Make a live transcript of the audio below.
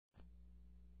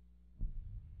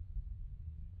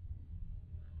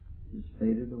just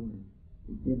faded away.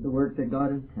 He did the work that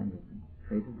God intended and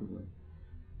faded away.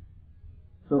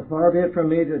 So far be it from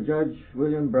me to judge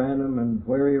William Branham and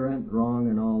where he went wrong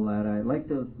and all that. I'd like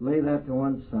to lay that to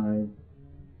one side.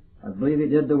 I believe he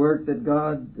did the work that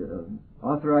God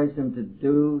authorized him to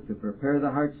do, to prepare the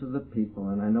hearts of the people,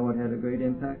 and I know it had a great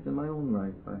impact in my own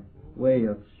life by way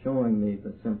of showing me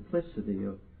the simplicity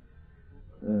of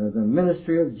the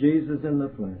ministry of Jesus in the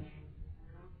flesh.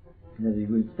 That he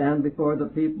would stand before the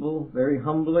people very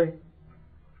humbly,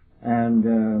 and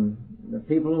the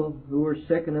people who were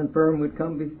sick and infirm would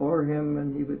come before him,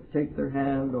 and he would take their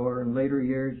hand, or in later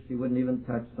years he wouldn't even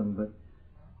touch them, but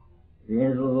the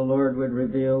angel of the Lord would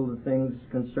reveal the things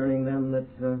concerning them that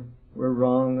were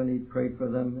wrong, and he'd pray for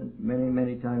them, and many,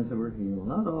 many times they were healed.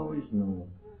 Not always, no.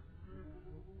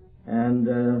 And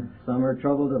some are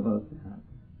troubled about that,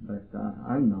 but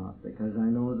I'm not, because I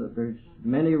know that there's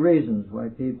many reasons why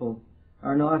people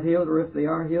are not healed, or if they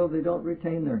are healed, they don't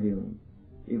retain their healing,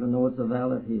 even though it's a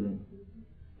valid healing.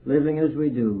 Living as we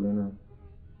do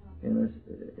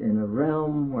in a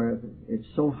realm where it's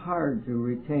so hard to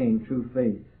retain true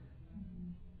faith.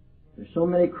 There's so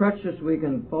many crutches we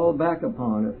can fall back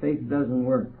upon if faith doesn't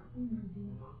work.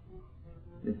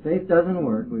 If faith doesn't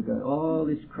work, we've got all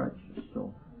these crutches.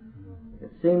 So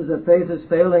it seems that faith is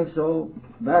failing, so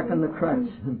back in the crutch.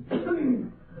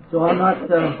 So I'm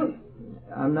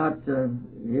not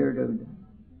here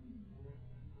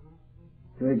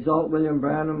to exalt William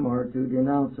Branham or to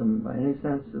denounce him by any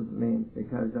sense of means,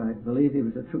 because I believe he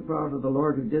was a true prophet of the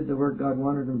Lord who did the work God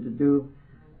wanted him to do,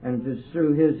 and it is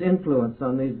through his influence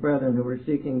on these brethren who were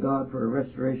seeking God for a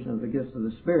restoration of the gifts of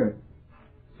the Spirit,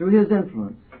 through his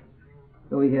influence,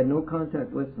 though he had no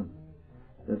contact with them,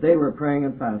 that they were praying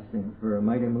and fasting for a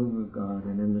mighty move of God.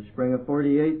 And in the spring of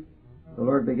 48, the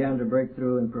Lord began to break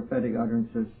through in prophetic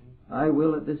utterances. I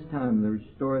will at this time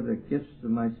restore the gifts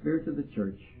of my Spirit to the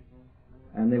church,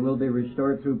 and they will be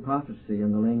restored through prophecy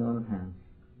and the laying on of hands.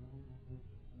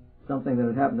 Something that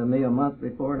had happened to me a month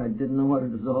before, and I didn't know what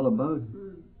it was all about.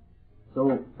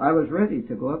 So I was ready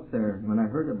to go up there when I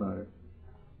heard about it,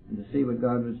 and to see what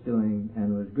God was doing,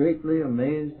 and was greatly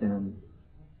amazed and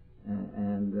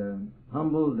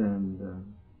humbled and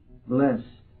blessed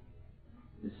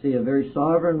to see a very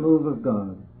sovereign move of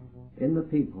God in the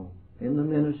people, in the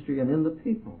ministry, and in the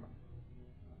people.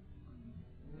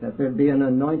 That there'd be an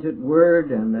anointed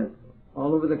word, and that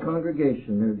all over the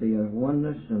congregation there'd be a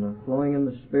oneness and a flowing in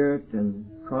the Spirit, and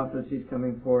prophecies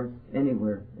coming forth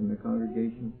anywhere in the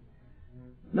congregation.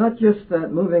 Not just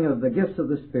that moving of the gifts of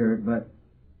the Spirit, but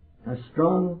a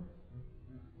strong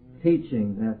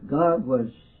teaching that God was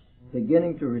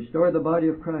beginning to restore the body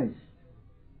of Christ.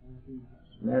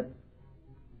 That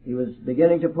he was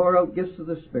beginning to pour out gifts of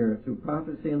the Spirit through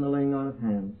prophecy and the laying on of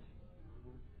hands.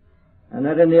 And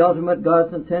that in the ultimate,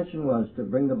 God's intention was to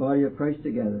bring the body of Christ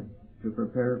together to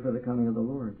prepare for the coming of the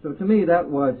Lord. So to me, that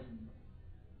was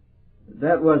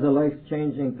a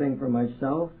life-changing thing for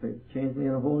myself. It changed me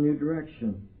in a whole new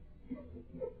direction.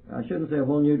 I shouldn't say a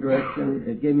whole new direction.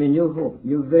 It gave me new hope,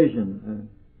 new vision.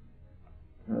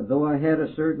 Though I had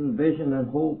a certain vision and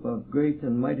hope of great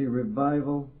and mighty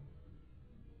revival,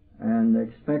 and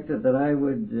expected that I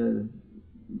would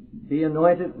be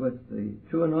anointed with the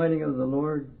true anointing of the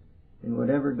Lord in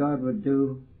whatever God would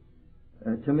do,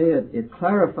 to me it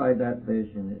clarified that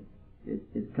vision.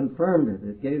 It confirmed it.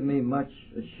 It gave me much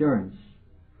assurance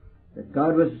that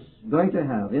God was going to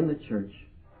have in the church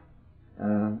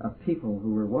a people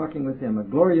who were walking with Him, a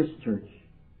glorious church,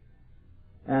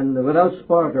 and without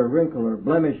spot or wrinkle or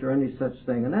blemish or any such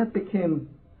thing. And that became,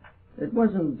 it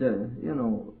wasn't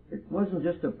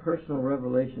just a personal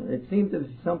revelation. It seemed to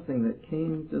be something that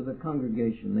came to the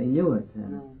congregation. They knew it.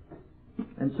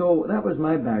 And so that was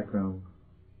my background.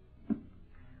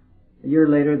 A year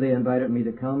later, they invited me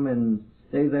to come and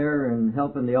stay there and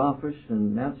help in the office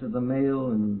and answer the mail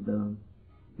and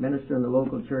minister in the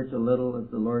local church a little as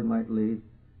the Lord might lead.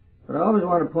 But I always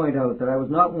want to point out that I was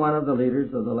not one of the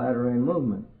leaders of the Latter-rain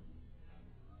movement.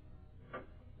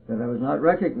 That I was not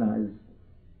recognized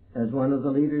as one of the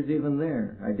leaders even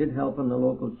there. I did help in the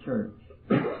local church.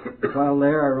 While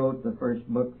there, I wrote the first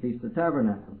book, Feast of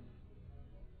Tabernacles.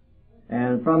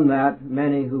 And from that,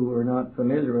 many who were not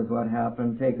familiar with what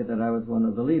happened take it that I was one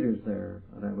of the leaders there,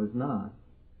 but I was not.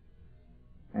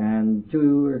 And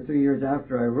 2 or 3 years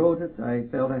after I wrote it, I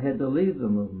felt I had to leave the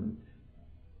movement,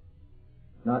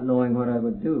 not knowing what I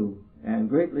would do, and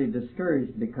greatly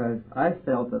discouraged because I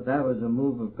felt that that was a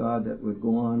move of God that would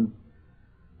go on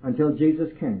until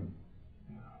Jesus came.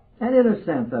 And in a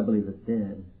sense, I believe it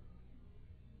did.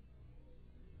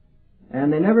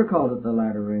 And they never called it the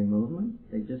Latter-rain movement.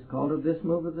 They just called it this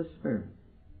move of the Spirit.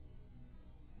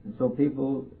 And so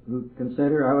people who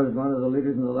consider I was one of the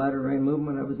leaders in the latter rain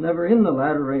movement, I was never in the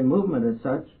latter rain movement as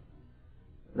such.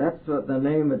 That's what the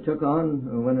name it took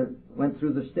on when it went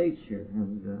through the states here.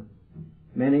 And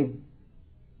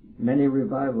many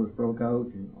revivals broke out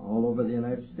all over the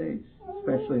United States,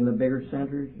 especially in the bigger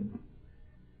centers. And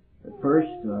at first,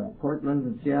 Portland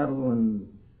and Seattle and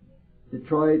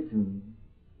Detroit and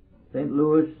St.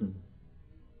 Louis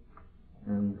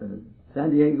and San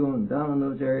Diego and down in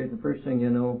those areas. The first thing you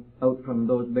know, out from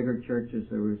those bigger churches,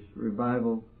 there was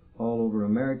revival all over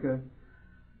America,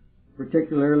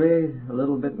 particularly a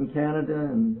little bit in Canada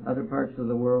and other parts of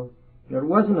the world. It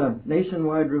wasn't a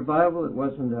nationwide revival. It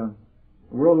wasn't a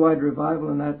worldwide revival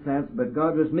in that sense, but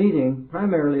God was meeting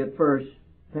primarily at first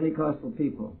Pentecostal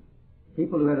people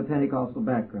who had a Pentecostal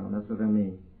background, that's what I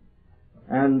mean,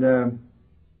 and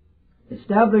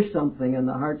established something in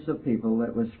the hearts of people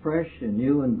that was fresh and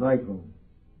new and vital,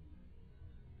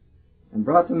 and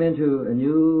brought them into a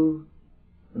new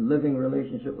and living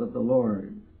relationship with the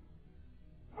Lord,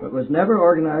 but was never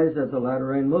organized as a latter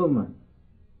rain movement.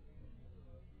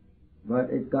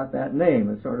 But it got that name.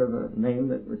 It's sort of a name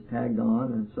that was tagged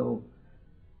on, and so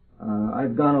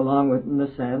I've gone along with it in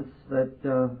the sense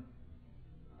that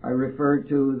I refer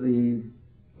to the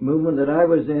movement that I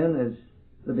was in as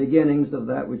the beginnings of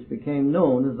that which became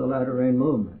known as the latter rain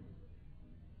movement.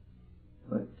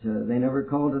 But they never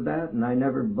called it that, and I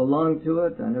never belonged to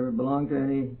it. I never belonged to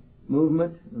any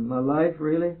movement in my life,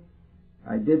 really.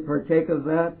 I did partake of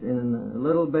that in a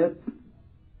little bit.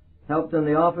 Helped in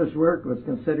the office work, was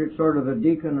considered sort of a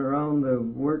deacon around the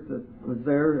work that was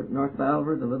there at North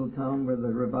Balver, the little town where the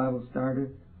revival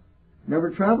started. Never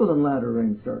traveled in latter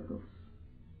rain circles.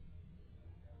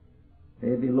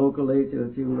 Maybe locally to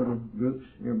a few little groups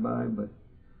nearby, but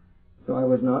so I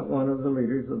was not one of the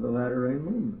leaders of the latter rain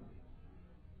movement.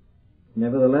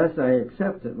 Nevertheless, I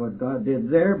accepted what God did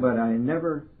there, but I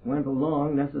never went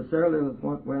along necessarily with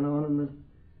what went on in the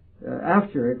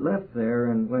after it left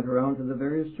there and went around to the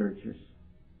various churches.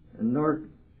 And nor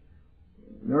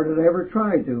did I ever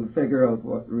try to figure out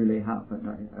what really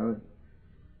happened.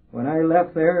 When I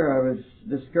left there, I was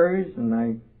discouraged, and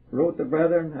I wrote the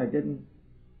brethren. I didn't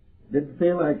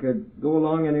feel I could go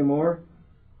along anymore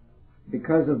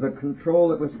because of the control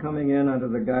that was coming in under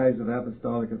the guise of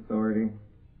apostolic authority.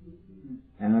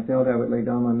 And I felt I would lay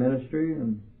down my ministry,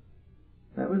 and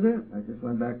that was it. I just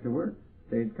went back to work,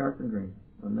 stayed carpentering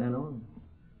from then on.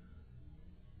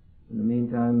 In the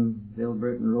meantime, Bill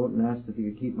Britton wrote and asked if he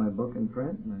could keep my book in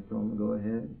print, and I told him to go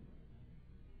ahead.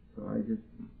 So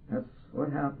that's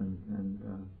what happened.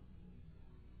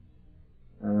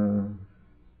 And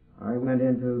I went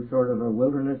into sort of a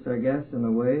wilderness, I guess, in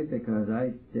a way, because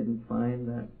I didn't find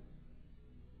that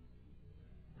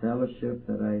fellowship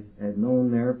that I had known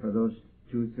there for those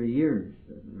 2-3 years,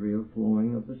 the real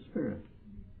flowing of the Spirit.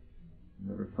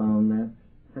 Never found that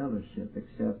fellowship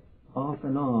except off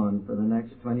and on for the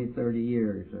next 20-30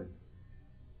 years.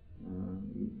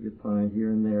 You find here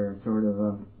and there sort of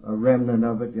a remnant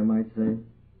of it, you might say.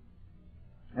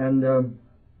 And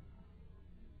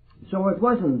so it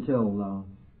wasn't until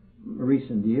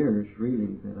recent years,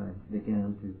 really, that I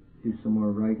began to do some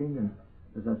more writing, and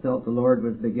as I felt the Lord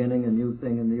was beginning a new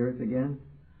thing in the earth again.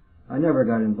 I never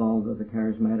got involved with the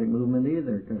charismatic movement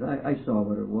either, because I saw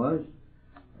what it was.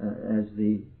 As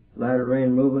the latter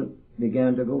rain movement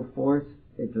began to go forth,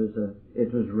 it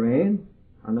was rain.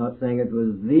 I'm not saying it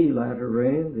was the latter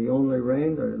rain, the only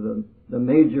rain, or the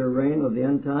major rain of the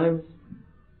end times.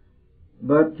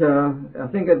 But I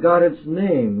think it got its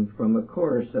name from a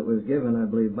chorus that was given, I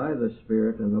believe, by the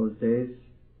Spirit in those days.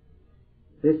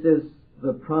 This is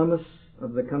the promise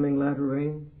of the coming latter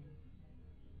rain.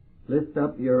 Lift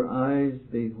up your eyes,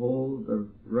 behold the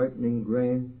ripening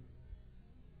grain.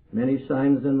 Many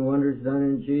signs and wonders done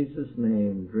in Jesus'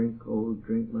 name. Drink, oh,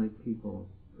 drink, my people,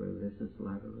 for this is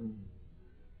latter rain.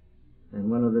 And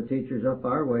one of the teachers up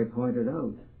our way pointed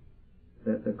out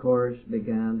that the chorus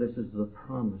began, this is the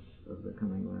promise of the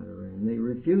coming latter rain. They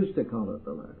refused to call it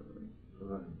the latter rain.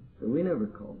 Right. So we never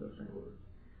called it that.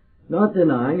 Not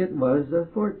denying it was a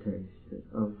foretaste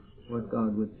of what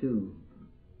God would do.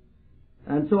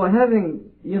 And so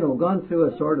having, gone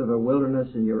through a sort of a wilderness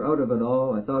and you're out of it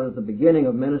all, I thought at the beginning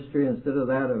of ministry, instead of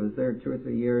that I was there 2 or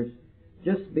 3 years,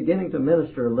 just beginning to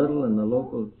minister a little in the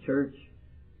local church.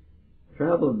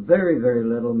 Traveled very, very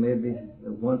little, maybe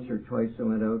once or twice I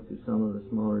went out to some of the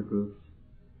smaller groups.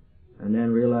 And then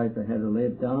realized I had to lay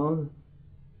it down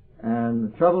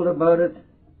and troubled about it.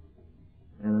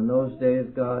 And in those days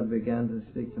God began to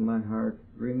speak to my heart.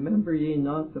 Remember ye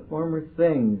not the former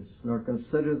things, nor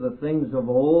consider the things of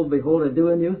old. Behold, I do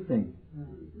a new thing.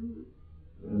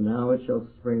 Now it shall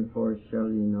spring forth, shall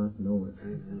ye not know it?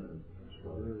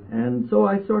 And so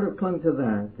I sort of clung to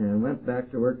that and went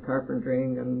back to work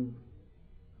carpentering, and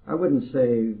I wouldn't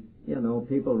say,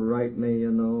 people write me,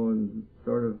 and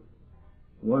sort of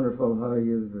wonderful how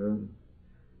you've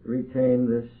retained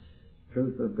this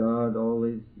truth of God all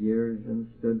these years and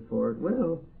stood for it.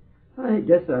 Well, I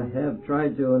guess I have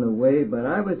tried to in a way, but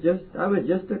I was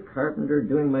just a carpenter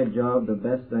doing my job the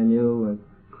best I knew and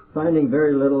finding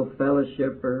very little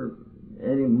fellowship or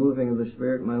any moving of the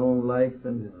Spirit in my own life.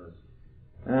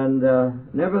 And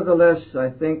nevertheless, I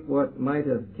think what might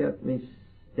have kept me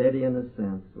steady in a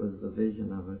sense was the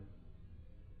vision of it.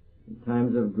 In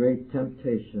times of great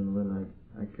temptation, when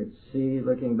I could see,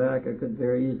 looking back, I could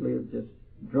very easily have just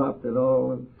dropped it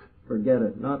all and forget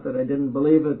it. Not that I didn't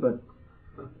believe it, but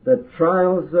the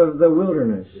trials of the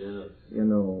wilderness,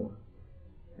 And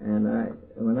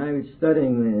when I was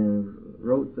studying and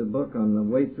wrote the book on the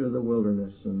way through the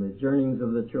wilderness and the journeyings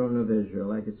of the children of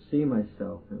Israel, I could see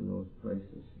myself in those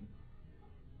places.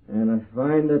 And I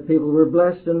find that people were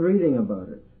blessed in reading about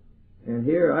it. And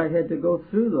here I had to go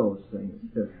through those things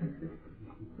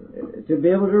to be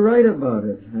able to write about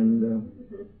it. And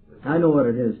I know what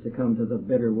it is to come to the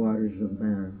bitter waters of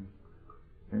Marah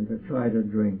and to try to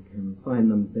drink and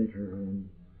find them bitter and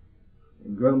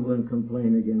grumble and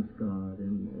complain against God,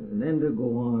 and then to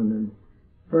go on and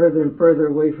further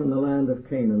away from the land of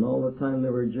Canaan. All the time they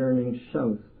were journeying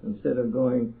south instead of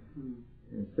going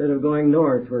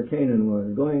north where Canaan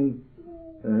was, going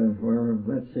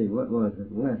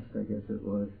west, I guess it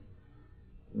was.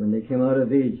 When they came out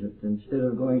of Egypt, instead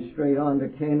of going straight on to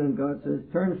Canaan, God says,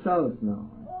 turn south now.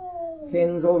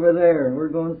 Canaan's over there, and we're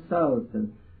going south.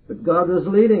 But God was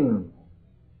leading them.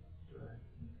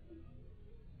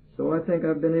 So I think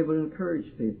I've been able to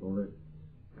encourage people that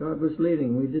God was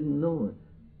leading. We didn't know it.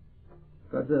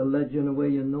 God said, I'll lead you in a way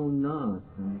you know not.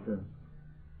 And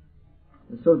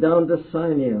so down to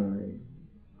Sinai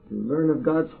to learn of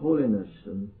God's holiness,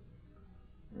 and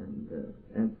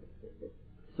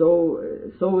so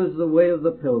is the way of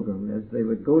the pilgrim as they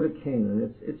would go to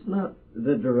Canaan. It's not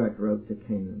the direct route to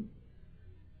Canaan.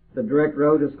 The direct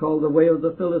route is called the way of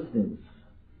the Philistines.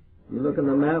 You look on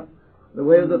the map, the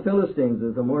way of the Philistines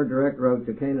is a more direct route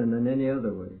to Canaan than any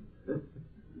other way.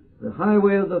 The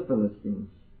highway of the Philistines.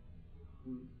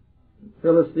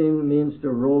 Philistine means to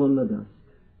roll in the dust.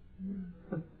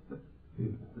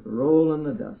 Roll in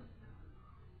the dust.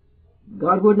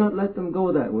 God would not let them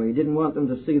go that way. He didn't want them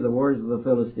to see the wars of the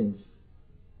Philistines.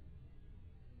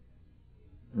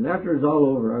 And after it's all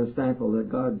over, I was thankful that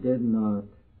God did not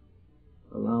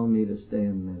allow me to stay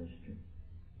in ministry.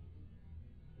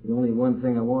 The only one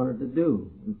thing I wanted to do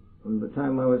from the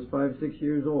time I was 5-6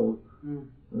 years old,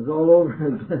 it was all over.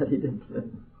 I'm glad He didn't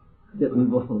get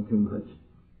involved too much.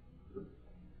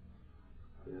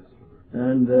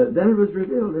 And then it was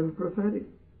revealed in the prophetic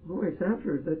voice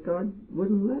after that God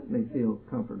wouldn't let me feel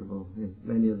comfortable in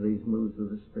many of these moods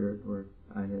of the Spirit where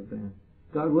I had been.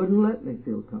 God wouldn't let me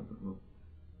feel comfortable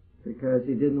because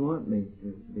He didn't want me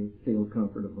to feel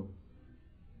comfortable,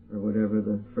 or whatever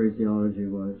the phraseology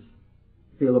was.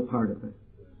 Feel a part of it.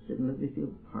 Didn't let me feel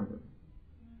a part of it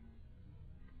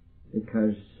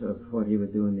because of what He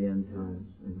would do in the end times,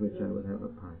 in which I would have a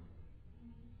part.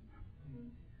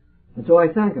 And so I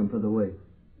thank Him for the way.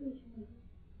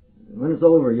 When it's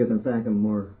over, you can thank Him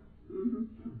more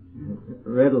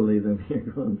readily than when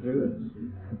you're going through it.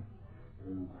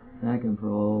 Thank Him for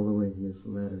all the way He has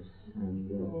led us. And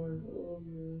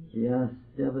yes,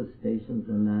 devastations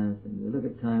and that. And you look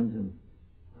at times and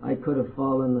I could have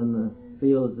fallen in the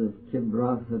fields of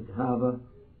Kibroth Hattava,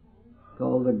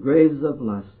 called the graves of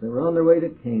lust. They were on their way to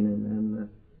Canaan,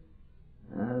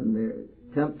 and the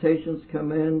temptations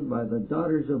come in by the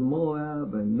daughters of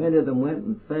Moab, and many of them went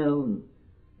and fell,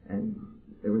 and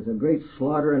there was a great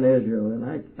slaughter in Israel. And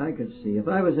I could see, if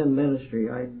I was in ministry,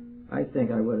 I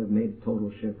think I would have made total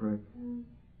shipwreck.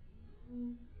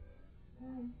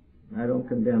 I don't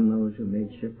condemn those who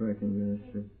made shipwreck in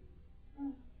ministry.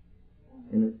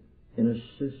 In a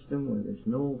system where there's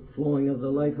no flowing of the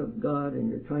life of God, and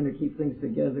you're trying to keep things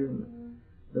together, and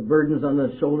the burden's on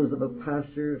the shoulders of a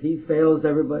pastor. If he fails,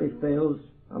 everybody fails.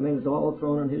 I mean, it's all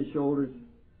thrown on his shoulders.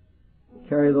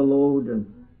 Carry the load, and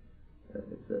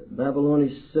it's a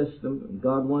Babylonian system.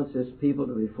 God wants His people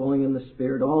to be flowing in the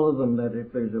Spirit, all of them, that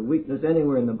if there's a weakness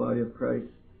anywhere in the body of Christ,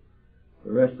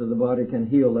 the rest of the body can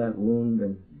heal that wound,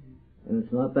 and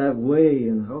it's not that way.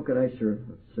 And how could I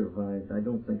survive? I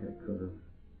don't think I could have.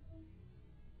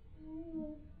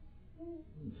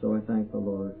 And so I thank the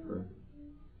Lord for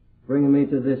bringing me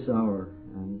to this hour.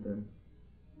 And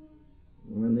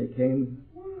when they came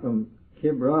from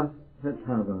Kibroth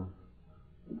Hattava,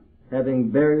 having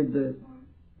buried the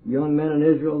young men in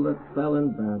Israel that fell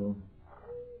in battle,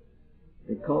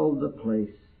 they called the place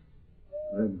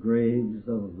the graves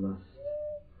of lust,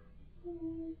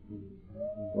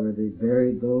 where they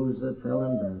buried those that fell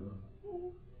in battle.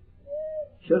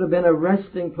 Should have been a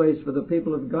resting place for the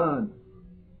people of God.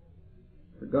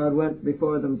 For God went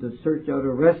before them to search out a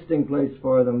resting place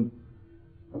for them.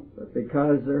 But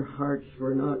because their hearts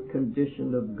were not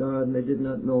conditioned of God and they did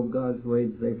not know God's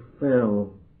ways, they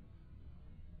fell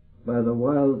by the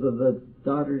wiles of the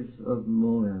daughters of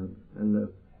Moab. And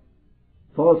the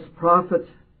false prophet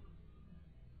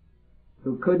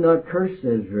who could not curse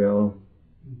Israel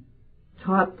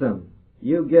taught them,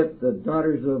 you get the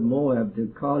daughters of Moab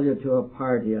to call you to a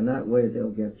party, and that way they'll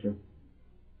get you.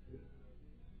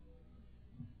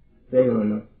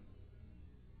 Balaam,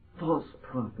 a false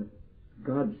prophet.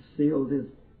 God sealed his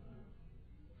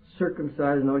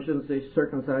circumcised, no, I shouldn't say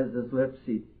circumcised his lips.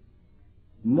 He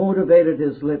motivated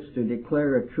his lips to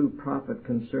declare a true prophet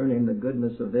concerning the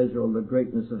goodness of Israel, the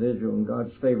greatness of Israel, and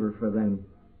God's favor for them.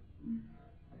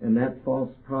 And that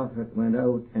false prophet went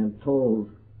out and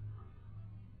told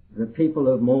the people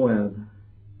of Moab,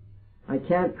 I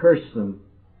can't curse them,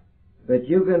 but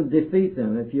you can defeat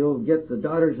them if you'll get the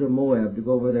daughters of Moab to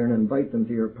go over there and invite them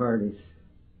to your parties.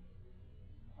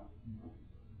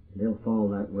 They'll fall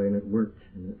that way, and it worked,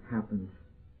 and it happened.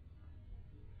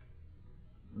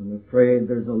 I'm afraid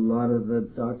there's a lot of the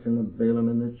doctrine of Balaam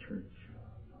in the church.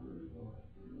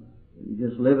 You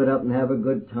just live it up and have a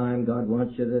good time. God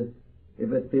wants you to,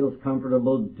 if it feels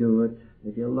comfortable, do it.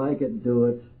 If you like it, do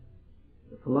it.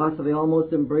 The philosophy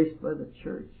almost embraced by the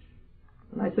church.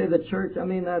 When I say the church, I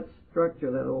mean that structure,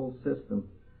 that old system.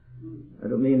 I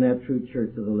don't mean that true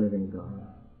church of the living God.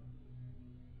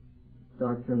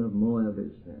 Doctrine of Moab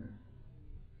is there.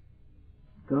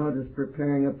 God is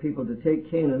preparing a people to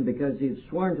take Canaan because He's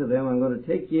sworn to them, I'm going to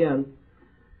take you in.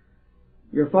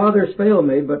 Your fathers failed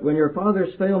me, but when your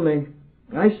fathers failed me,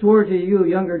 I swore to you,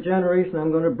 younger generation,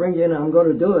 I'm going to bring you in and I'm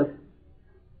going to do it.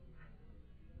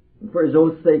 And for His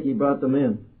oath's sake, He brought them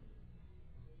in.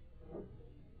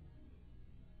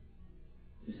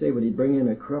 You say, would He bring in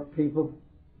a corrupt people?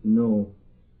 No.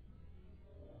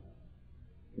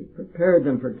 He prepared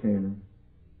them for Canaan.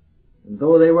 And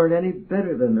though they weren't any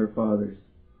better than their fathers,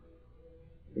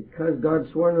 because God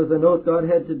sworn with an oath, God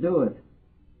had to do it.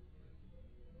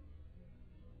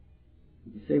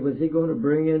 You say, was He going to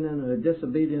bring in a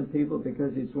disobedient people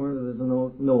because He sworn with an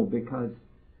oath? No, because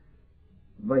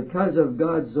of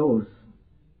God's oath,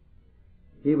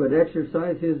 He would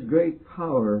exercise His great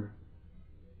power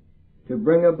to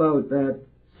bring about that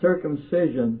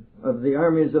circumcision of the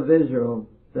armies of Israel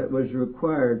that was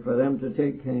required for them to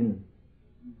take Canaan.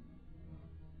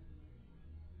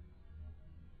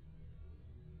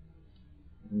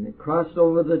 And they crossed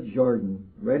over the Jordan,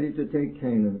 ready to take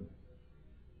Canaan.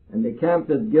 And they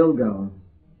camped at Gilgal.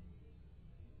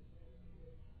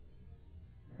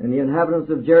 And the inhabitants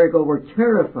of Jericho were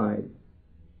terrified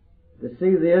to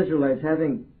see the Israelites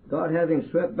God having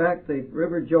swept back the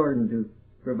river Jordan to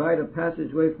provide a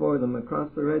passageway for them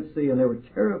across the Red Sea. And they were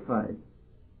terrified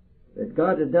that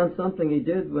God had done something He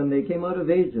did when they came out of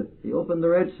Egypt. He opened the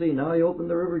Red Sea, now He opened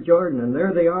the river Jordan, and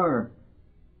there they are.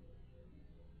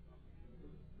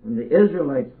 And the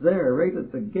Israelites there, right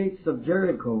at the gates of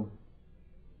Jericho.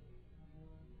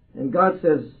 And God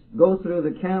says, go through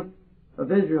the camp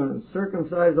of Israel and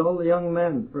circumcise all the young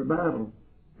men for battle,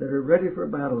 that are ready for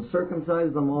battle.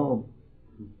 Circumcise them all.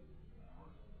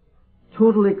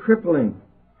 Totally crippling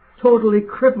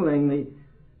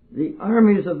the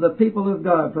armies of the people of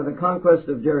God for the conquest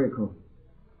of Jericho.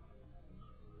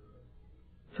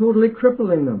 Totally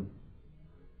crippling them.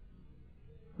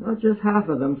 Not just half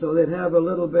of them, so they'd have a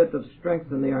little bit of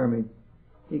strength in the army.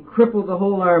 He crippled the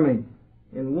whole army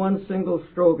in one single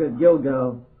stroke at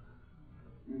Gilgal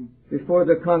before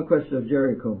the conquest of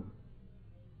Jericho.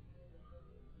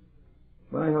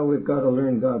 By how we've got to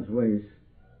learn God's ways.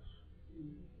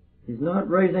 He's not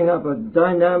raising up a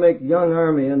dynamic young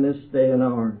army in this day and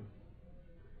hour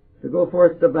to go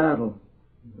forth to battle.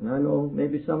 And I know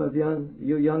maybe some of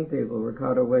you young people were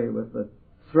caught away with the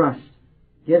thrust.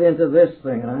 Get into this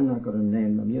thing, and I'm not going to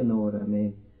name them, you know what I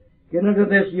mean. Get into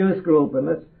this youth group and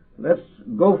let's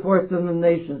go forth to the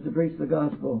nations to preach the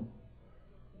gospel.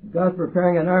 God's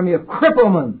preparing an army of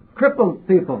crippled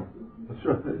people. That's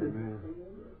right, amen.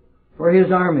 For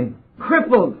His army.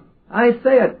 Crippled! I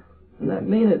say it, and I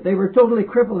mean it. They were totally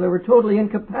crippled. They were totally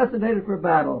incapacitated for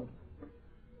battle.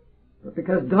 But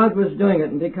because God was doing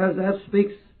it, and because that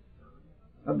speaks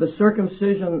of the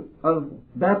circumcision of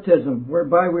baptism,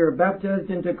 whereby we are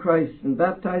baptized into Christ and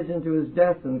baptized into His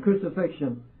death and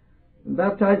crucifixion, and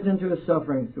baptized into His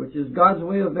sufferings, which is God's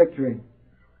way of victory.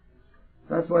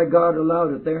 That's why God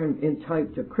allowed it there in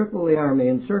type to cripple the army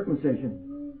in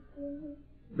circumcision,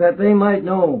 that they might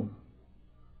know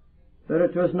that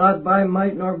it was not by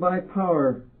might nor by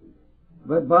power,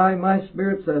 but by my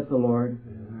Spirit, saith the Lord.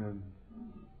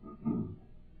 Amen.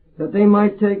 That they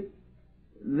might take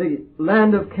the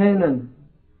land of Canaan,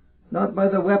 not by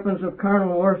the weapons of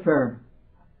carnal warfare,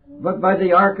 but by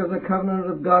the ark of the covenant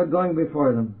of God going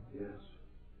before them. Yes.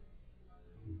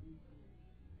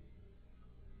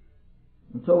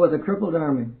 And so with a crippled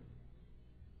army,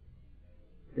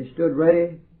 they stood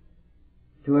ready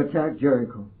to attack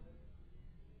Jericho.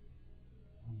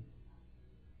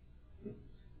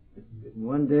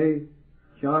 One day,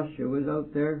 Joshua was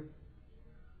out there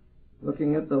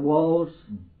looking at the walls,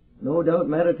 no doubt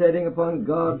meditating upon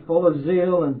God, full of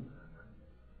zeal, and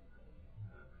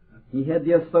he had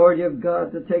the authority of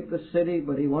God to take the city,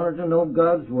 but he wanted to know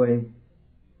God's way.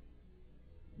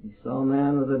 He saw a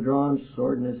man with a drawn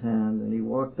sword in his hand, and he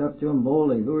walked up to him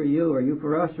boldly. Who are you? Are you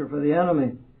for us or for the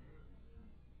enemy?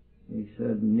 He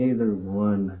said, neither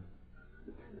one.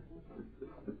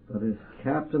 But as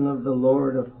captain of the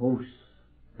Lord of hosts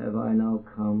have I now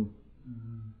come.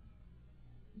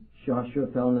 Joshua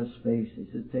fell on his face. He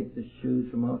said, take the shoes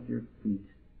from off your feet.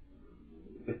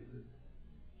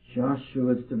 Joshua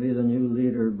was to be the new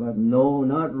leader, but no,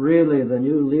 not really. The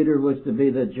new leader was to be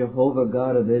the Jehovah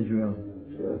God of Israel.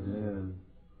 Amen.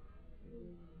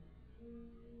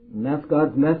 And that's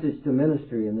God's message to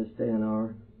ministry in this day and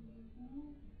hour.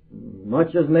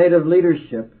 Much is made of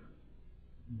leadership.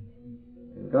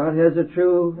 God has a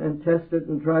true and tested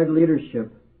and tried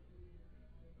leadership.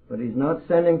 But He's not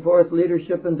sending forth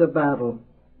leadership into battle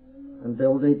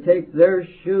until they take their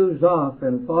shoes off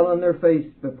and fall on their face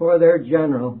before their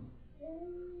general,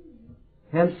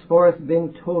 henceforth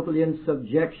being totally in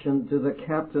subjection to the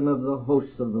captain of the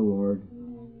hosts of the Lord.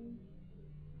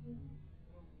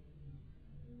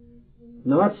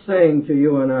 Not saying to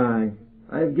you and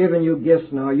I've given you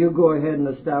gifts now, you go ahead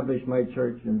and establish my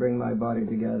church and bring my body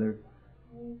together.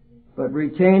 But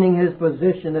retaining His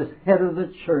position as head of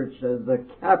the church, as the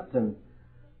captain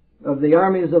of the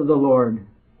armies of the Lord.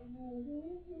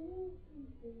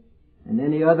 And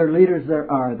any other leaders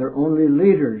there are, they're only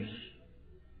leaders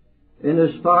in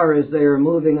as far as they are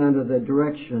moving under the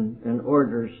direction and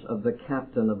orders of the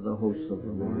captain of the hosts of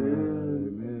the Lord.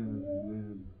 Amen.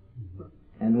 Amen.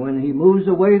 And when he moves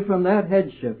away from that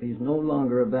headship, he's no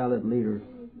longer a valid leader.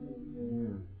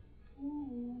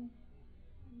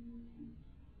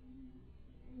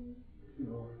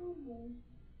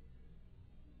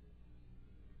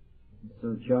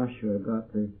 So Joshua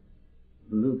got the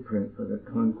blueprint for the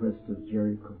conquest of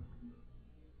Jericho.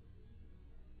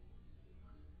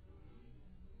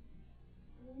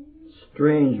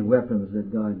 Strange weapons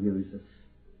that God uses.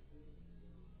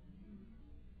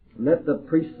 Let the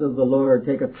priests of the Lord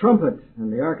take a trumpet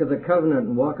and the Ark of the Covenant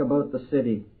and walk about the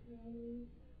city.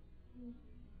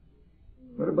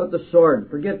 What about the sword?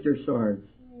 Forget your swords.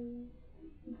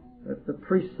 Let the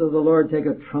priests of the Lord take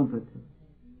a trumpet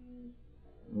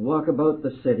and walk about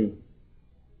the city.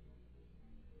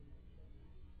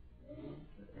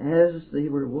 As they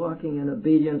were walking in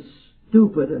obedience,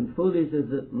 stupid and foolish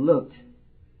as it looked,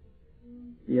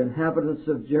 the inhabitants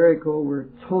of Jericho were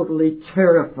totally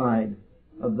terrified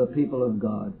of the people of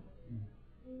God.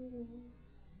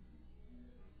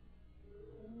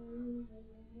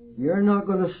 You're not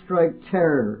going to strike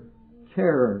terror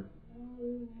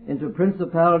into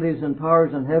principalities and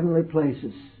powers in heavenly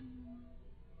places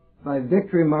by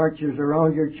victory marches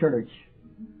around your church,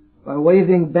 by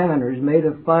waving banners made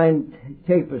of fine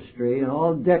tapestry and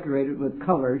all decorated with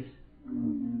colors,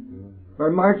 by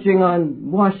marching on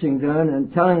Washington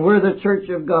and telling we're the church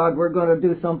of God, we're going to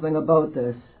do something about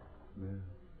this.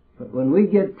 But when we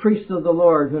get priests of the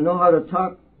Lord who know how to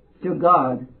talk to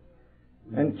God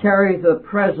and carry the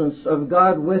presence of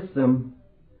God with them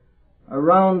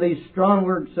around these strong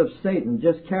works of Satan,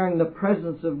 just carrying the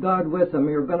presence of God with them,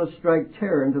 you're going to strike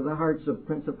terror into the hearts of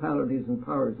principalities and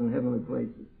powers in heavenly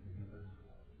places.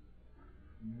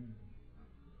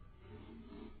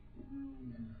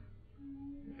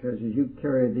 Because you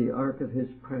carry the ark of His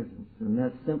presence, and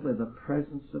that's simply the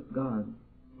presence of God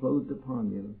clothed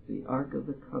upon you, the ark of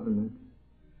the covenant,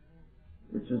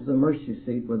 which is the mercy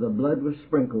seat where the blood was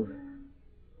sprinkled.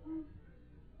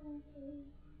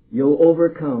 You'll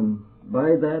overcome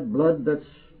by that blood that's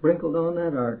sprinkled on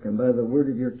that ark and by the word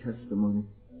of your testimony.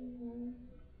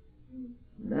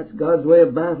 And that's God's way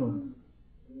of battle.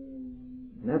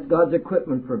 And that's God's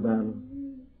equipment for battle.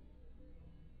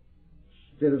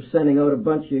 Instead of sending out a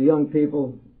bunch of young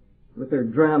people with their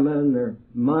drama and their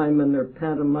mime and their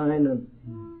pantomime, and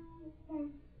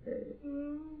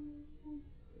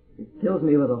it fills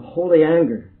me with a holy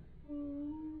anger.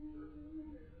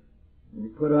 We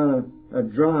put on a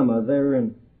drama there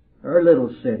in our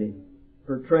little city,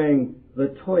 portraying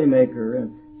the toy maker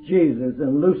and Jesus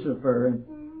and Lucifer. And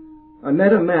I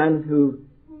met a man who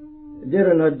did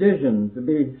an audition to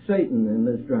be Satan in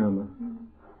this drama.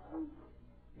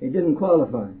 He didn't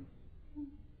qualify.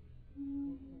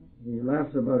 He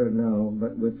laughs about it now,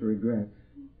 but with regret.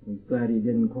 He's glad he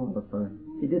didn't qualify.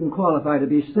 He didn't qualify to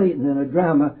be Satan in a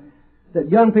drama that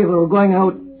young people were going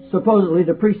out supposedly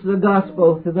to preach the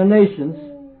gospel to the nations,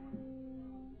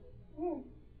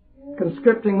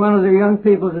 conscripting one of their young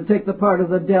people to take the part of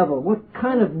the devil. What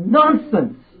kind of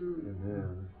nonsense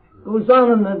goes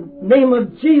on in the name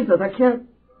of Jesus? I can't.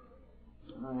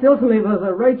 Fills me with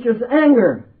a righteous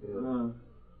anger.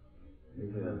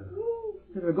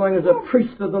 Instead of going as a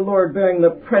priest of the Lord, bearing the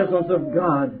presence of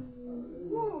God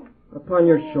upon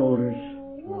your shoulders.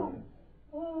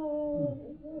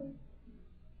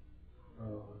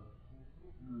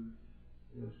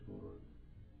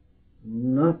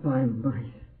 Not by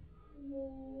might,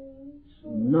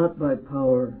 not by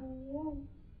power,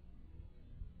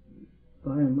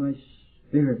 by my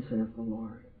Spirit, saith the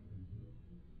Lord.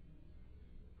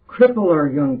 Cripple our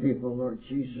young people, Lord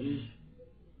Jesus.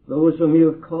 Those whom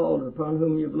you have called, upon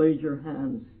whom you've laid your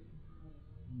hands.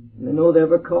 And they know they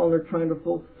have a call and they're trying to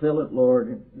fulfill it, Lord,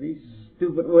 in these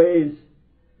stupid ways.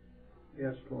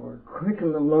 Yes, Lord.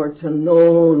 Quicken them, Lord, to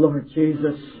know, Lord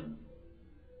Jesus,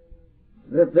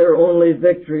 that their only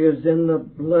victory is in the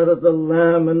blood of the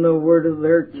Lamb and the word of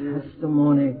their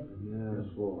testimony. Yes,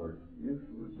 Lord.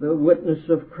 The witness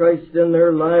of Christ in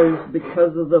their lives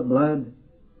because of the blood.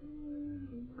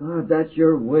 God, that's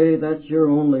your way. That's your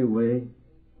only way.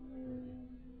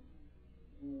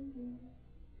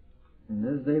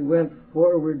 And as they went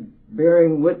forward,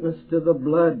 bearing witness to the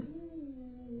blood,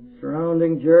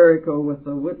 surrounding Jericho with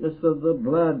the witness of the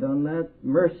blood on that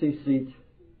mercy seat.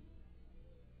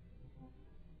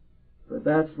 But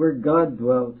that's where God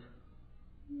dwelt,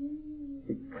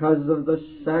 because of the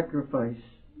sacrifice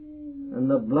and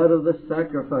the blood of the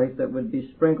sacrifice that would be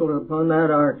sprinkled upon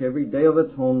that ark every day of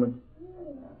atonement.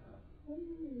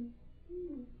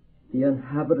 The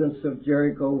inhabitants of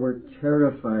Jericho were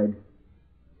terrified.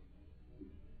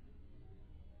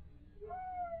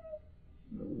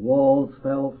 The walls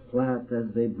fell flat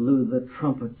as they blew the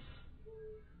trumpets,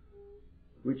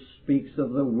 which speaks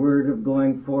of the word of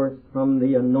going forth from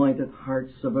the anointed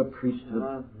hearts of a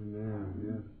priesthood.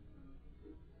 Amen.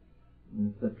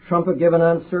 The trumpet gave an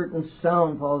uncertain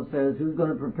sound, Paul says. Who's going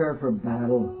to prepare for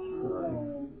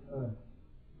battle?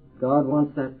 God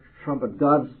wants that trumpet.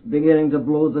 God's beginning to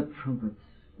blow the trumpets.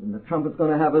 And the trumpet's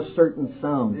going to have a certain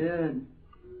sound.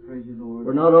 Praise you, Lord.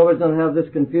 We're not always going to have this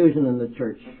confusion in the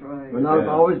church. That's right. We're not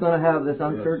always going to have this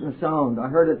uncertain sound. I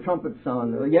heard a trumpet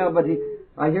sound. Yeah, but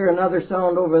I hear another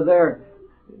sound over there.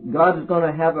 God's going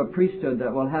to have a priesthood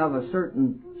that will have a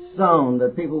certain sound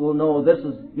that people will know this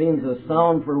means a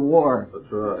sound for war.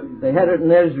 That's right. They had it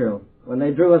in Israel. When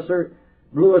they blew a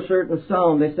certain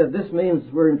sound, they said, this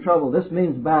means we're in trouble. This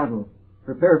means battle.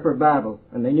 Prepare for battle.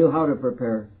 And they knew how to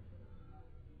prepare.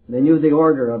 They knew the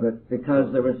order of it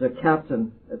because there was a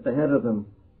captain at the head of them.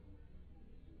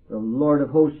 The Lord of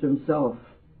hosts himself.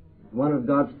 One of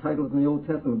God's titles in the Old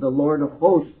Testament. The Lord of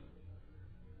hosts.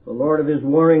 The Lord of his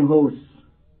warring hosts.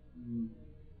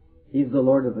 He's the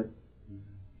Lord of it.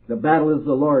 The battle is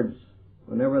the Lord's.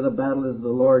 Whenever the battle is the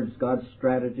Lord's, God's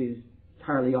strategy is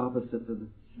entirely opposite to the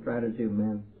strategy of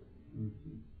man.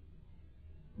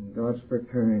 And God's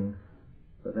preparing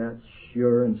for that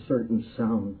sure and certain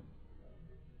sound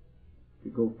to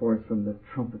go forth from the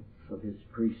trumpets of his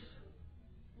priests.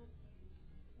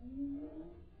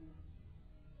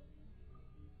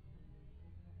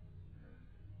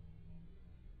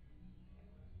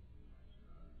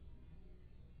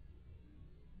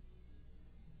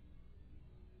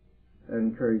 That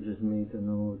encourages me to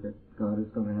know that God is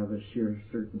going to have a sure,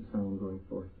 certain sound going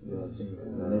forth in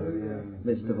the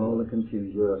midst of all the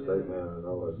confusion. Yes, amen.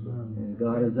 And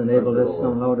God has enabled us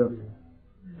somehow to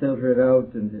filter it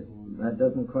out, and that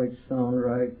doesn't quite sound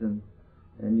right, and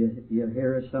you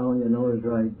hear a sound you know is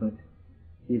right, but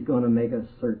He's going to make a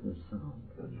certain sound.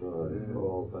 That's right.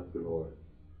 Oh, thank you, Lord.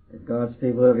 If God's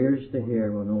people have ears to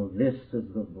hear will know this is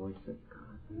the voice of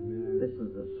God. This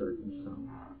is a certain sound.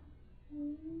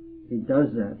 He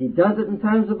does that. He does it in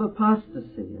times of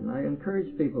apostasy, and I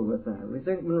encourage people with that. We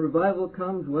think when revival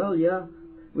comes, well, yeah,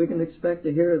 we can expect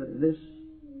to hear this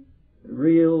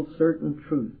real, certain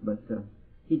truth, but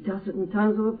He does it in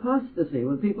times of apostasy,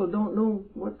 when people don't know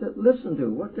what to listen to,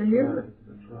 what to hear.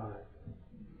 That's right.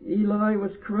 Eli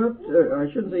was corrupt. I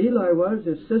shouldn't say Eli was.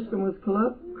 His system was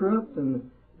corrupt,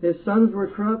 and his sons were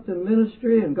corrupt in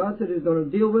ministry, and God said He was going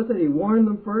to deal with it. He warned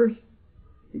them first.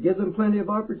 He gave them plenty of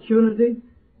opportunity.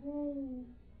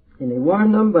 And He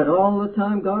warned them, but all the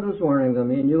time God was warning them.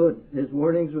 He knew it. His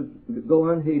warnings would go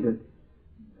unheeded.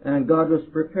 And God was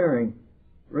preparing,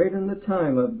 right in the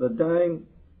time of the dying,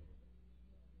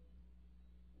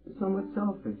 somewhat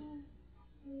selfish.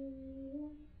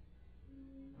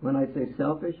 When I say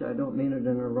selfish, I don't mean it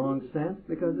in a wrong sense,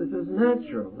 because it was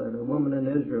natural that a woman in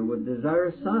Israel would desire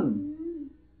a son.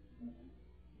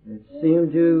 It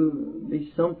seemed to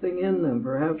be something in them,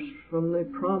 perhaps from the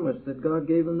promise that God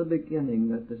gave in the beginning,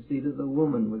 that the seed of the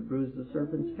woman would bruise the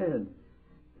serpent's head.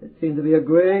 It seemed to be a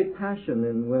great passion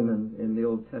in women in the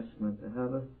Old Testament to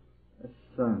have a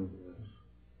son.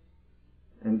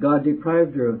 And God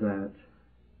deprived her of that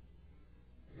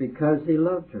because He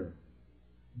loved her.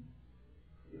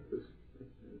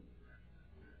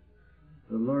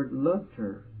 The Lord loved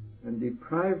her and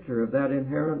deprived her of that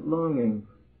inherent longing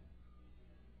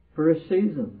for a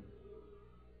season.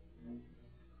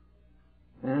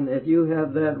 And if you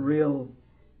have that real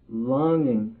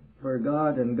longing for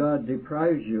God and God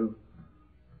deprives you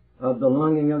of the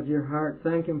longing of your heart,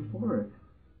 thank Him for it.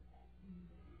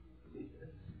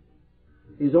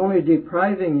 He's only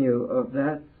depriving you of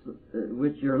that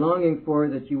which you're longing for,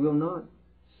 that you will not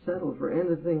settle for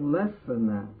anything less than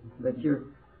that. That your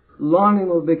longing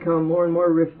will become more and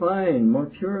more refined, more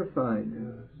purified,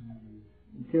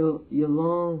 until you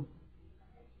long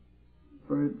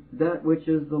for that which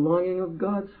is the longing of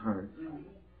God's heart.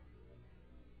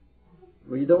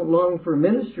 Where you don't long for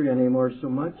ministry anymore so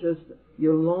much as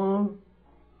you long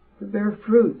to bear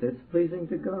fruit that's pleasing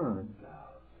to God.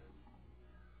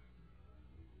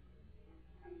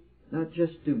 Not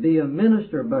just to be a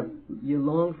minister, but you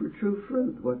long for true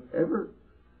fruit, whatever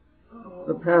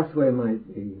the pathway might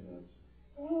be.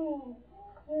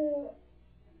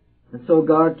 And so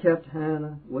God kept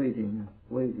Hannah waiting,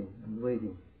 waiting, and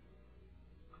waiting.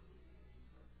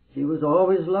 She was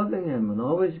always loving Him and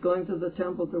always going to the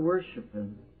temple to worship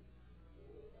Him.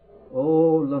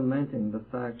 Oh, lamenting the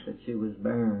fact that she was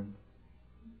barren,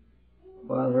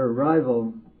 while her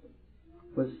rival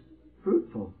was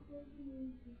fruitful.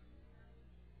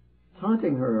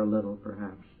 Taunting her a little,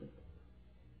 perhaps.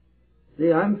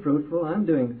 See, I'm fruitful. I'm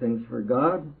doing things for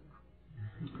God.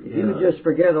 If you would just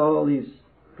forget all these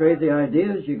crazy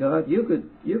ideas you got, you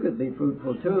could be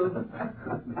fruitful too.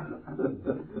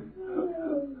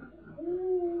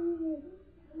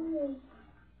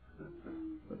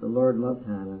 But the Lord loved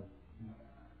Hannah.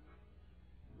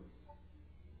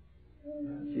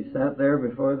 She sat there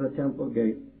before the temple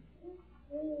gate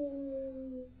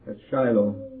at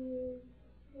Shiloh,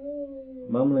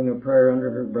 mumbling a prayer under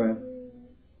her breath.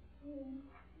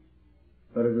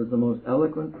 But it was the most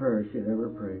eloquent prayer she'd ever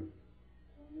prayed.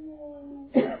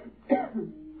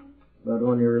 But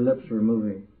only her lips were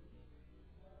moving.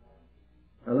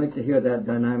 I like to hear that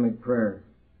dynamic prayer.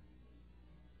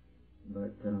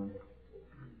 But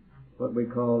what we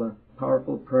call a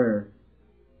powerful prayer.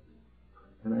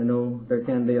 And I know there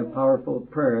can be a powerful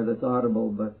prayer that's audible,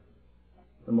 but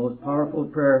the most powerful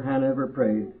prayer Hannah ever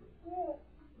prayed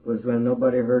was when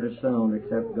nobody heard a sound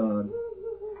except God.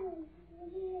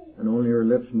 And only her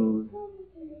lips moved.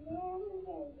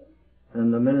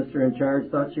 And the minister in charge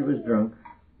thought she was drunk.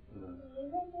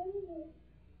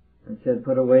 And said,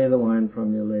 "Put away the wine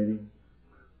from you, lady."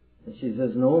 And she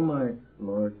says, "No, my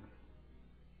Lord.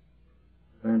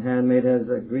 My handmaid has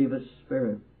a grievous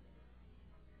spirit."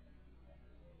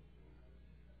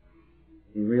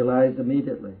 He realized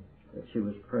immediately that she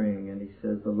was praying, and he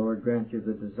says, "The Lord grant you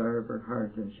the desire of her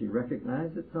heart." And she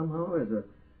recognized it somehow as a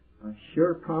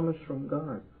sure promise from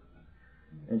God.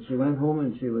 And she went home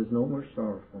and she was no more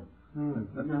sorrowful.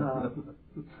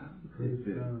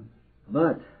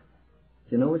 But, do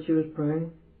you know what she was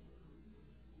praying?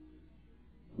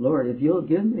 "Lord, if you'll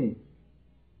give me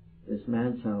this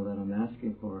man-child that I'm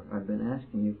asking for, I've been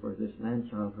asking you for this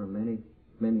man-child for many,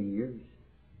 many years.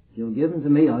 If you'll give him to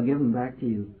me, I'll give him back to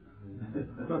you."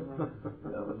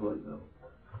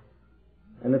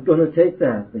 And it's going to take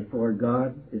that before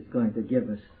God is going to give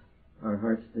us our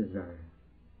heart's desire.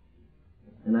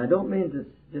 And I don't mean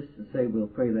just to say we'll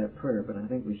pray that prayer, but I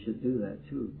think we should do that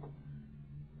too.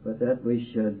 But that we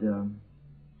should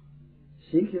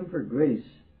seek Him for grace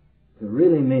to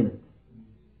really mean it.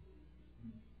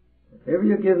 Whatever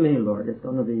you give me, Lord, it's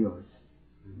going to be yours.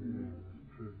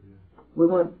 We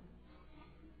want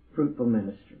fruitful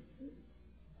ministry.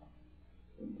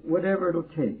 Whatever it'll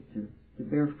take to to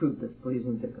bear fruit that's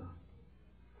pleasing to God.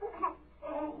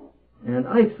 And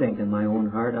I think in my own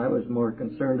heart I was more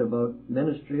concerned about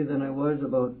ministry than I was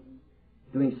about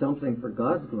doing something for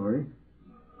God's glory.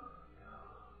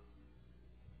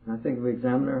 And I think if we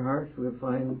examine our hearts, we'll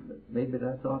find that maybe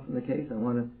that's often the case. I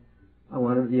want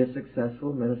to be a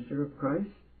successful minister of Christ.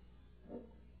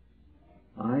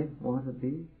 I want to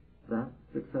be that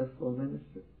successful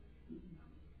minister.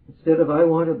 Instead of I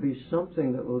want to be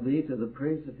something that will be to the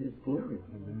praise of His glory.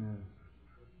 Amen.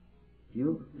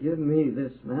 You give me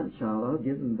this man-child, I'll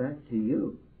give him back to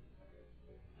you.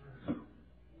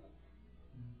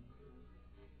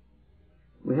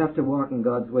 We have to walk in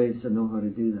God's ways to know how to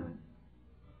do that.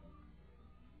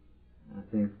 I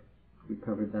think we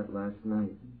covered that last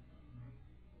night.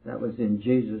 That was in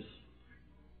Jesus,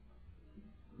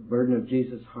 the burden of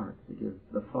Jesus' heart, to give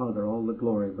the Father all the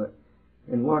glory. But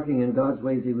in walking in God's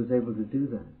ways, He was able to do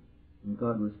that. And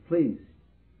God was pleased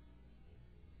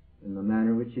in the manner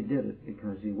in which He did it,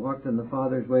 because He walked in the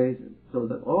Father's ways, so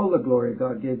that all the glory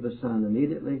God gave the Son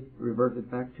immediately reverted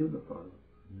back to the Father.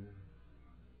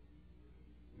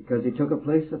 Because He took a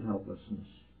place of helplessness,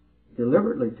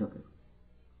 deliberately took it.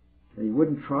 That He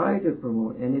wouldn't try to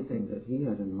promote anything that He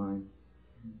had in mind,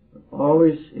 but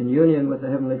always in union with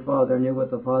the Heavenly Father, knew what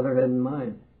the Father had in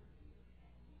mind.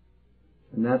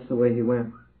 And that's the way He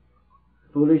went.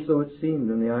 Foolish though it seemed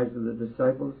in the eyes of the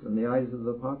disciples and the eyes of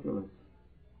the populace,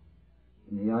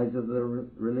 in the eyes of the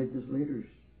religious leaders.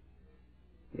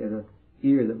 He had an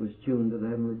ear that was tuned to the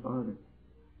Heavenly Father.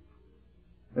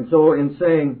 And so in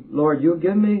saying, Lord, you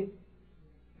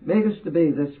make us to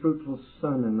be this fruitful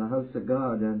son in the house of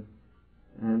God,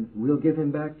 and we'll give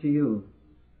him back to you.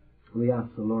 We ask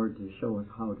the Lord to show us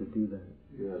how to do that.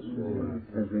 Yes, Lord.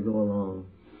 As we go along.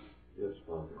 Yes,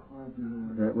 Father.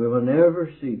 That we will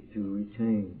never seek to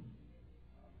retain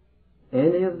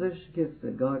any of this gift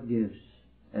that God gives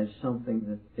as something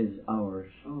that is ours,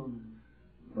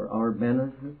 for our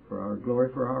benefit, for our glory,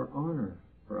 for our honor,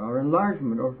 for our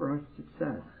enlargement, or for our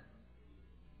success.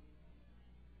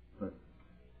 But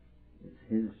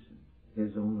it's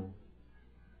His only.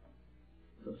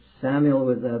 So Samuel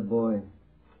was that boy.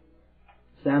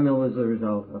 Samuel was the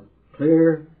result of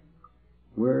clear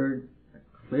word,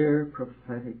 a clear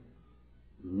prophetic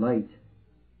light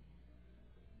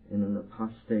in an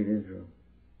apostate Israel.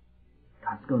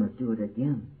 God's going to do it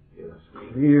again. Yes.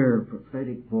 Clear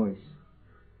prophetic voice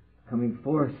coming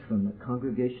forth from the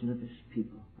congregation of His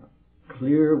people. A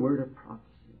clear word of prophecy.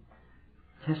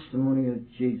 Testimony of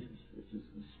Jesus, which is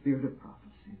the spirit of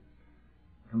prophecy,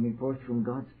 coming forth from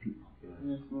God's people.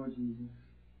 Yes, Lord Jesus.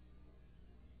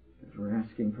 Because we're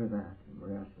asking for that, and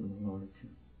we're asking the Lord to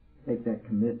make that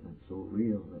commitment so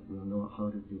real that we'll know how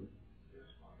to do it.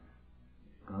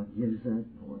 God gives that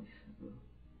voice.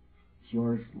 It's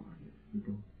yours, Lord.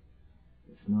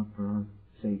 It's not for our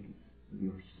sake, it's for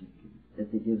your sake. That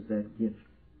He gives that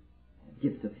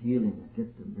gift of healing, a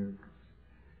gift of miracles.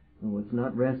 No, it's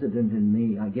not resident in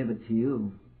me. I give it to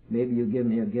you. Maybe you give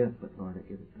me a gift, but Lord, I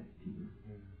give it back to you.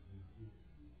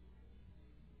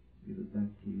 Give it back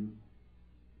to you.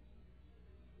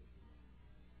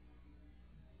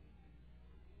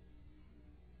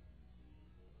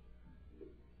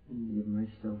 Give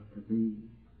myself to Thee,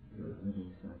 your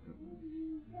living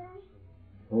sacrifice,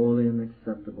 holy and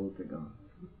acceptable to God.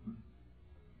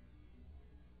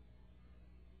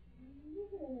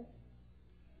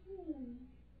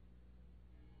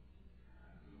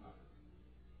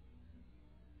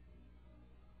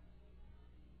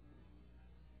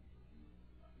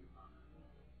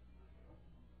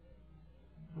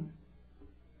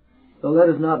 So let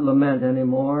us not lament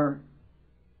anymore,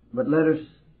 but let us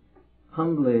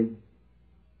humbly,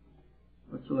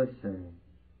 what shall I say?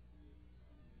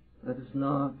 Let us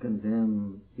not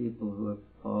condemn people who have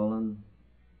fallen,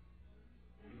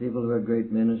 people who have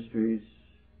great ministries,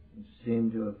 who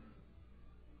seem to have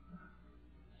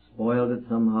spoiled it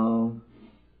somehow.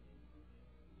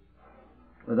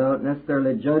 Without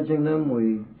necessarily judging them,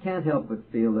 we can't help but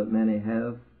feel that many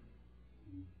have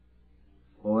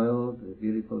spoiled the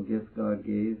beautiful gift God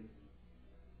gave.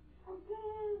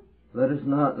 Let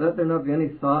there not be any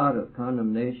thought of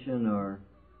condemnation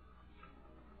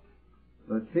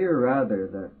but fear rather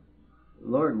that,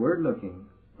 Lord, we're looking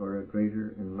for a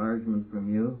greater enlargement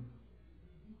from you.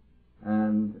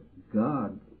 And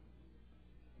God,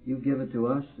 you give it to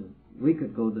us, and we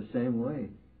could go the same way.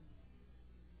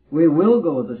 We will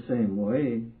go the same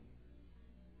way.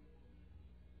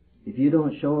 If you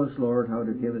don't show us, Lord, how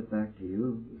to give it back to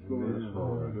you,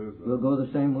 we'll go the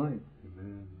same way.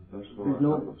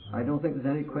 I don't think there's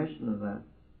any question of that.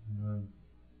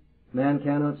 Man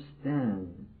cannot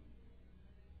stand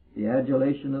the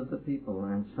adulation of the people,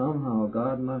 and somehow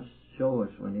God must show us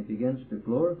when He begins to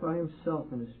glorify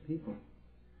Himself in His people.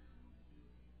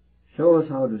 Show us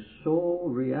how to so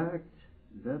react,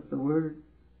 is that the word?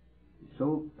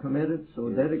 So committed, so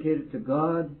dedicated to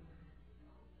God,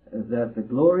 that the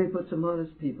glory He puts among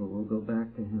His people will go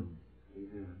back to Him.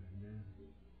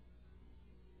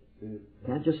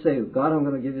 Can't just say, God, I'm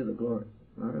going to give you the glory.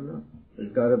 Not enough.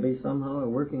 There's got to be somehow a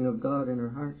working of God in our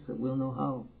hearts that we'll know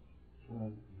how.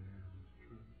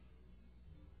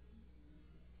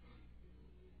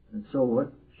 And so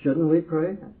what? Shouldn't we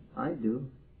pray? I do.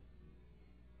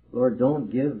 Lord, don't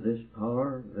give this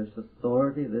power, this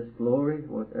authority, this glory,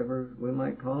 whatever we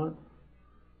might call it,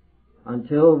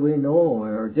 until we know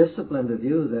or are disciplined of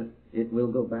You that it will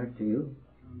go back to You.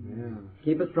 Amen.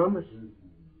 Keep it from us.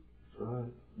 That's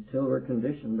right. Until we're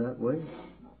conditioned that way.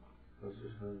 That's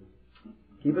His name.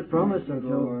 Keep it from us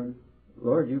until,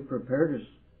 Lord, You prepared us.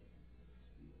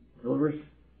 Until we're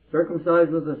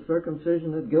circumcised with the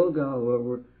circumcision at Gilgal,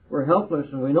 where we're helpless,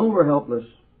 and we know we're helpless.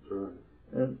 That's right.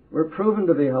 And we're proven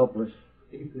to be helpless.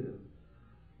 Amen.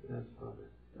 Yes, Father.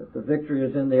 That the victory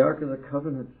is in the Ark of the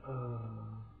Covenant.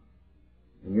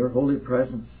 In Your holy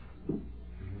presence.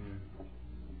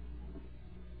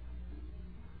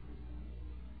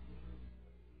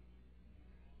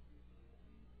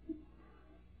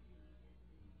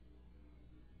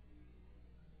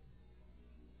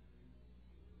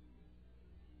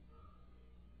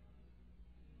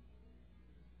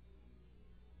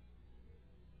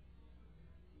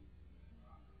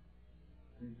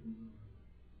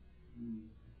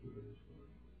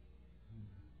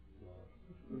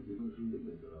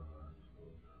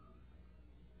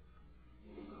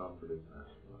 Comforted us,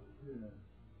 Lord.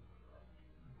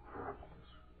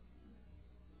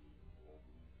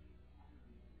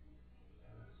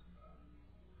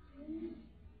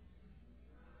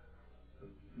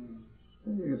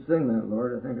 You can sing that,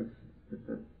 Lord. I think it's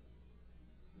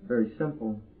very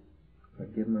simple. I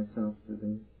give myself to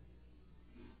Thee.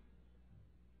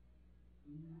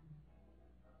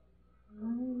 I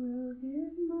will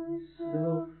give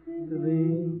myself to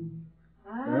Thee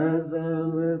as a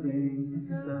living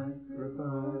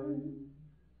sacrifice,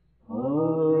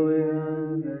 holy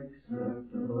and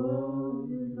acceptable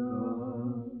to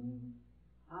God.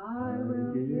 I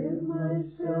will give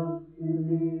myself to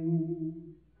Thee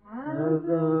as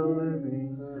a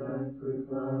living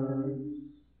sacrifice,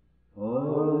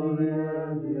 holy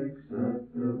and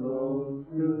acceptable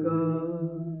to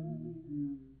God.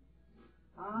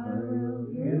 I will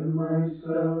give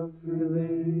myself to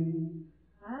Thee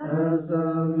as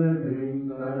a living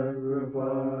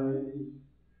sacrifice,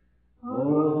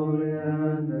 holy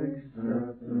and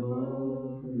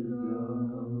acceptable to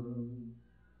God.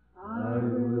 I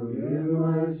will give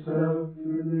myself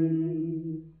to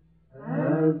Thee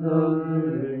as a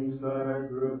living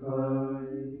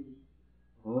sacrifice,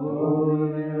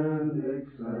 holy and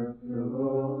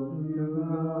acceptable to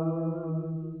God.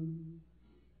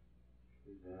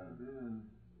 Amen.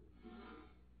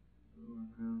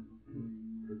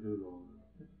 To do, Lord.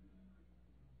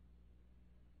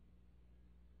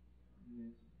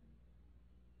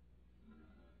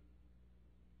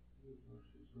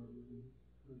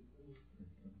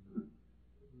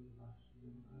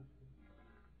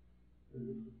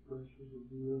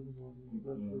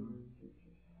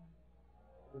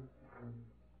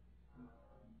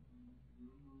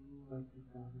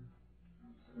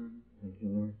 Thank You,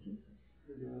 Lord Jesus.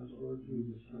 Yes, Lord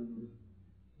Jesus. Thank You.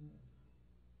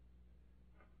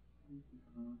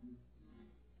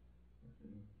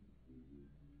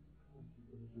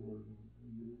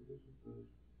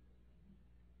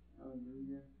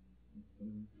 Hallelujah.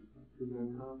 We are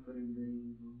confident in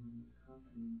You, Lord.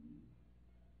 Confident in You.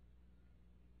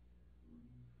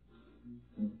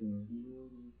 Thank You, Lord.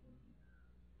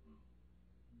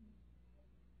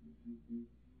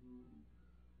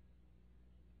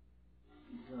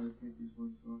 God, take His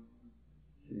voice off.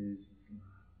 Jesus.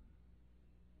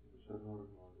 Thank You, Lord.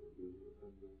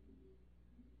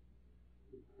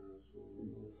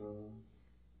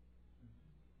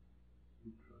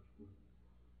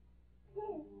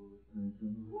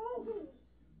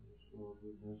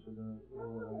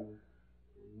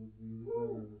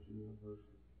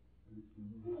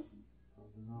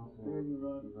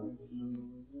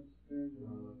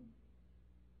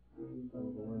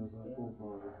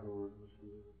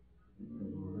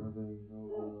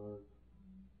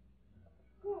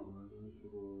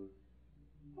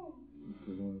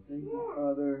 Thank You,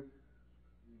 Father.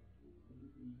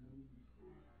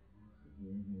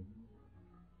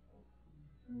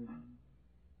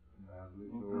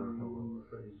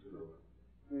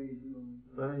 Praise you, Lord.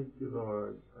 Thank you,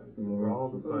 Lord. Thank you for all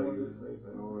the failures.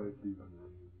 Amen. Glory to you.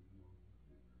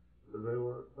 Because they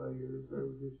weren't failures, they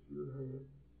were just your hand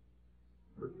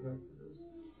protecting us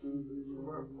from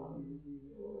our faults.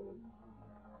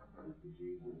 Thank you,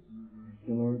 Jesus. Thank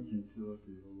you, Lord.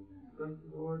 Thank you,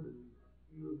 Lord, that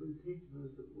you have been teaching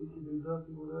us that we can do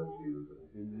nothing without you.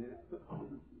 Amen.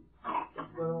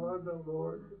 That's all I know,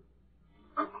 Lord.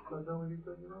 If I know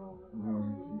anything at all, I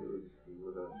can do anything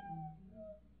without you.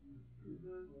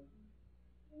 Amen.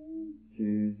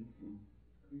 Jesus.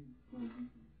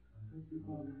 Thank you,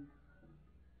 Father.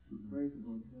 Praise the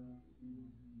Lord God.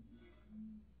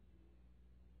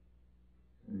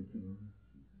 Thank you, Lord.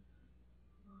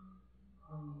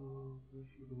 Oh, bless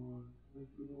you, Lord. Thank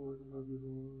you, Lord. I love you,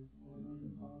 Lord. Oh, I love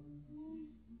you, Father.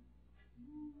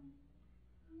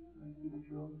 Thank you that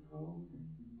you're on the throne.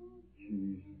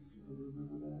 Jesus. I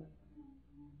remember that.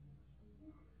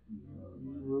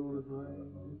 You rule and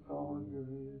reign. It's all in your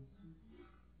hands.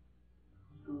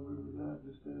 So remember that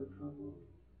instead of trouble,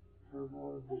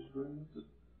 turmoil, and distress.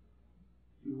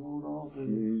 You hold all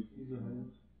things in your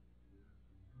hands.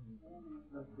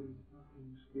 Nothing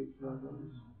escapes our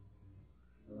hands.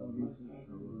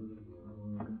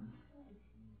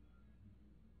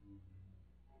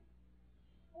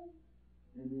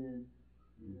 Amen.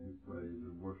 We praise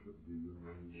and worship you.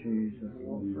 Jesus.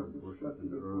 We are worshiping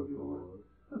the earth, Lord.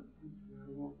 I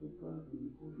walk the front. We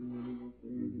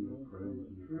praise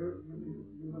you.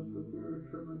 You must look there and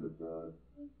tremble at God.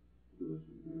 Give us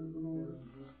the fear of the Lord.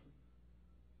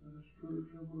 Let us truly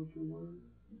tremble at your word.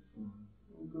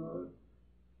 Oh God.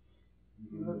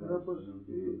 You have to help us.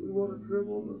 We want to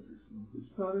tremble, but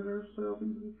it's not in ourselves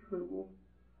even to tremble.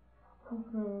 Oh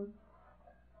God.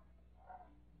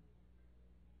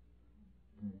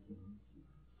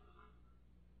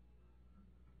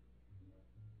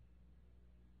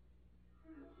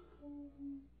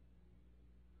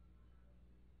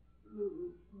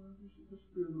 The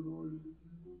Spirit of the Lord is in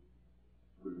the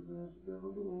Spirit of the Spirit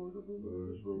of the Lord, of the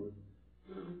Lord, Lord.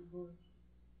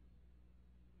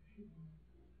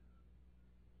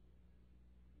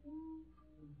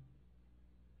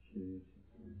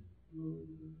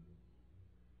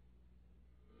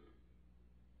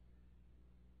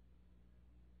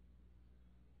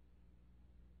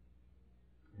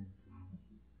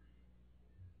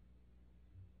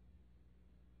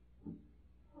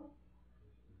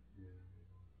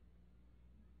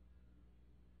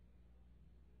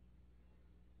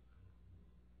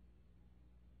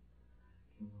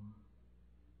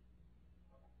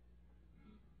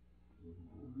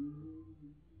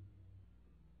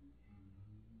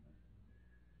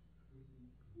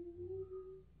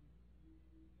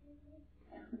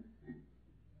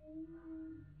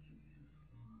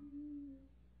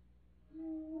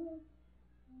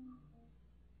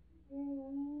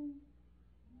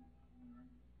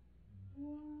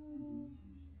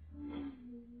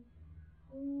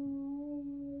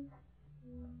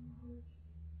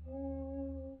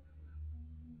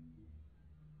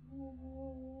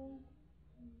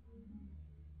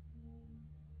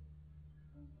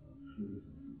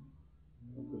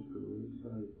 Help us to really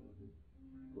sight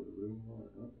for the real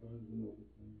heart, not by will, but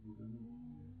by the will.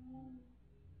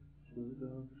 So we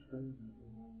don't understand that,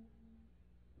 Lord.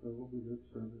 There will be good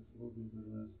service, there will be good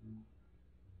lesson.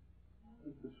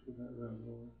 Take us for that route,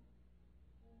 Lord.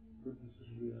 For this is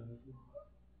reality.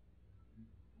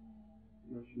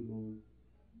 Bless you, Lord.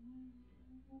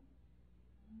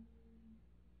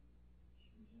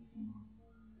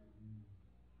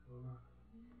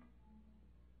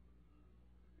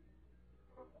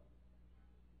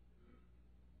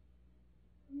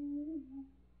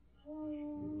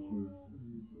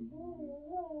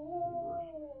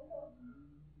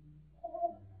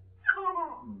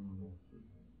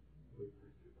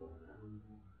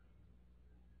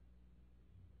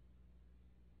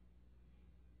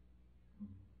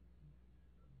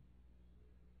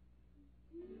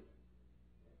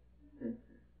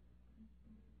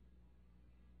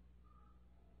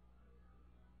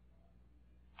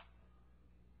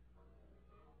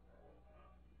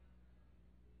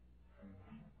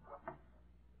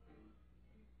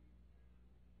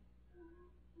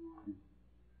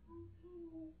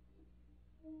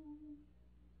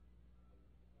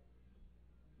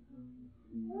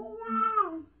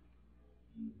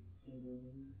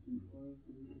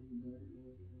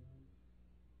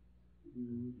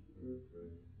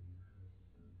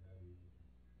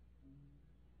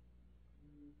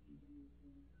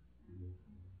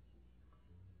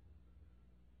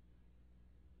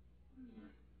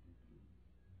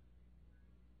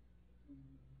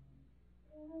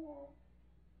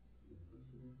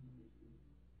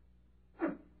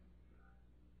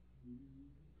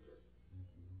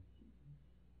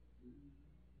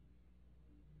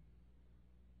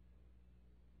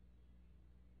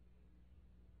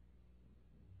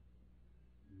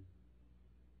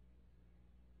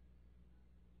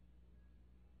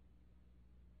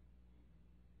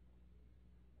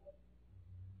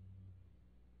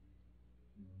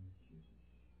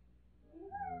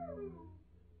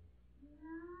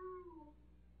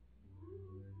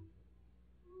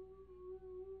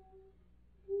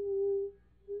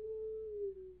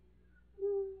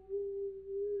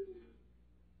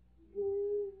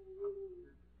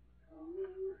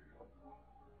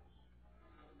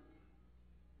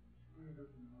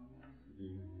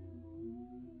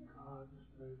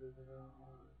 created in our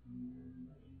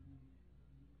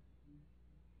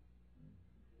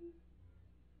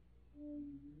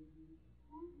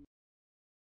hearts.